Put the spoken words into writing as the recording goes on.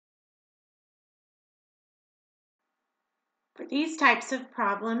For these types of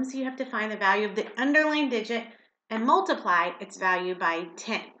problems, you have to find the value of the underlined digit and multiply its value by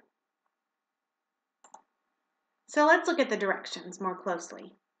 10. So let's look at the directions more closely.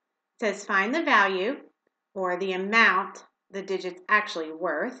 It says find the value, or the amount the digit's actually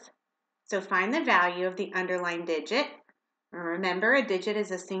worth. So find the value of the underlined digit. And remember, a digit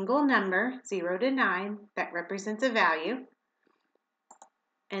is a single number, 0 to 9, that represents a value.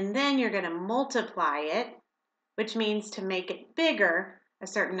 And then you're going to multiply it, which means to make it bigger a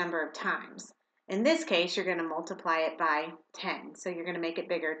certain number of times. In this case, you're going to multiply it by 10. So you're going to make it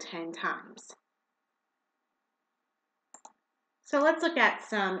bigger 10 times. So let's look at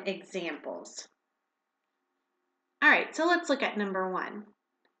some examples. All right, so let's look at number 1.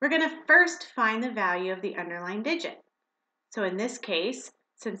 We're going to first find the value of the underlined digit. So in this case,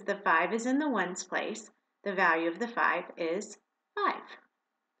 since the 5 is in the ones place, the value of the 5 is 5.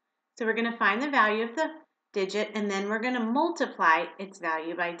 So we're going to find the value of the digit, and then we're going to multiply its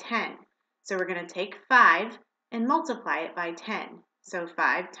value by 10. So we're going to take 5 and multiply it by 10. So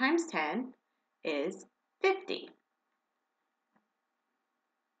 5 times 10 is 50.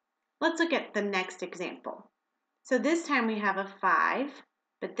 Let's look at the next example. So this time we have a 5,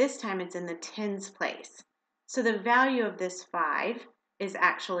 but this time it's in the tens place. So the value of this 5 is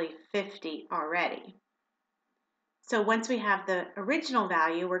actually 50 already. So once we have the original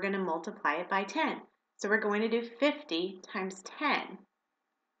value, we're going to multiply it by 10. So we're going to do 50 times 10.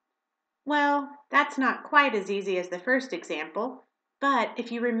 Well, that's not quite as easy as the first example, but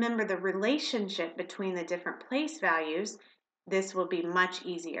if you remember the relationship between the different place values, this will be much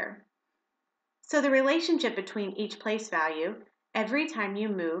easier. So the relationship between each place value, every time you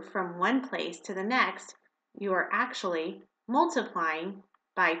move from one place to the next, you are actually multiplying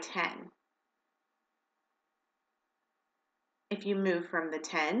by 10. If you move from the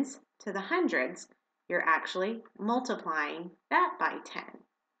tens to the hundreds, you're actually multiplying that by 10,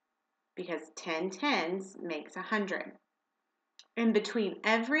 because 10 tens makes 100. In between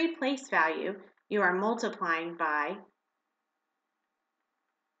every place value, you are multiplying by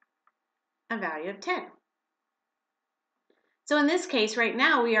a value of 10. So in this case, right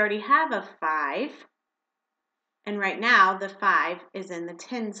now, we already have a 5, and right now, the 5 is in the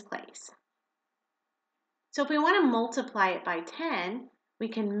tens place. So if we want to multiply it by 10, we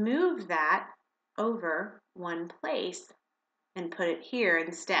can move that over one place and put it here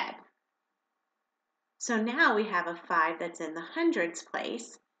instead. So now we have a 5 that's in the hundreds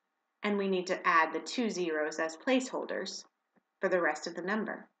place, and we need to add the 2 zeros as placeholders for the rest of the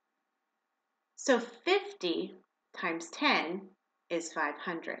number. So 50 times 10 is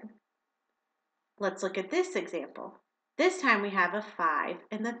 500. Let's look at this example. This time we have a 5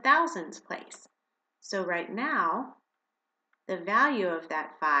 in the thousands place. So right now, the value of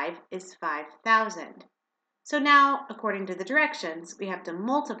that 5 is 5,000. So now, according to the directions, we have to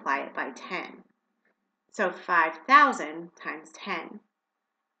multiply it by 10. So 5,000 times 10.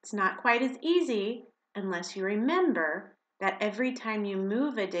 It's not quite as easy unless you remember that every time you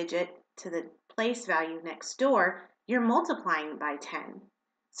move a digit to the place value next door, you're multiplying by 10.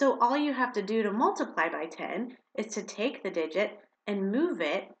 So all you have to do to multiply by 10 is to take the digit and move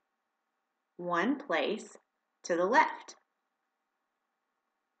it one place to the left.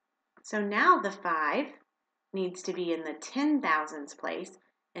 So now the 5 needs to be in the 10,000s place,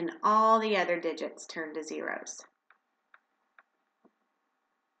 and all the other digits turn to zeros.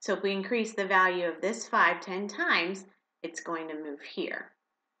 So if we increase the value of this 5 10 times, it's going to move here.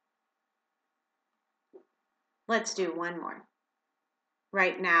 Let's do one more.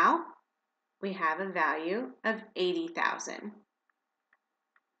 Right now, we have a value of 80,000.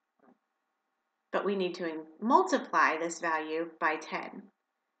 But we need to multiply this value by 10.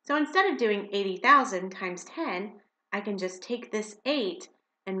 So instead of doing 80,000 times 10, I can just take this 8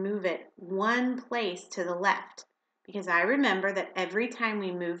 and move it one place to the left, because I remember that every time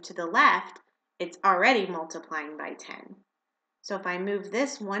we move to the left, it's already multiplying by 10. So if I move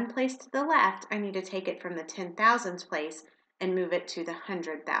this one place to the left, I need to take it from the 10,000s place and move it to the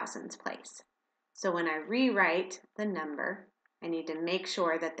 100,000s place. So when I rewrite the number, I need to make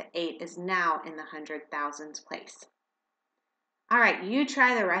sure that the 8 is now in the 100,000s place. All right, you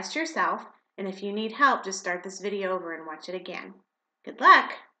try the rest yourself, and if you need help, just start this video over and watch it again. Good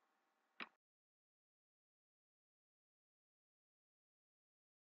luck!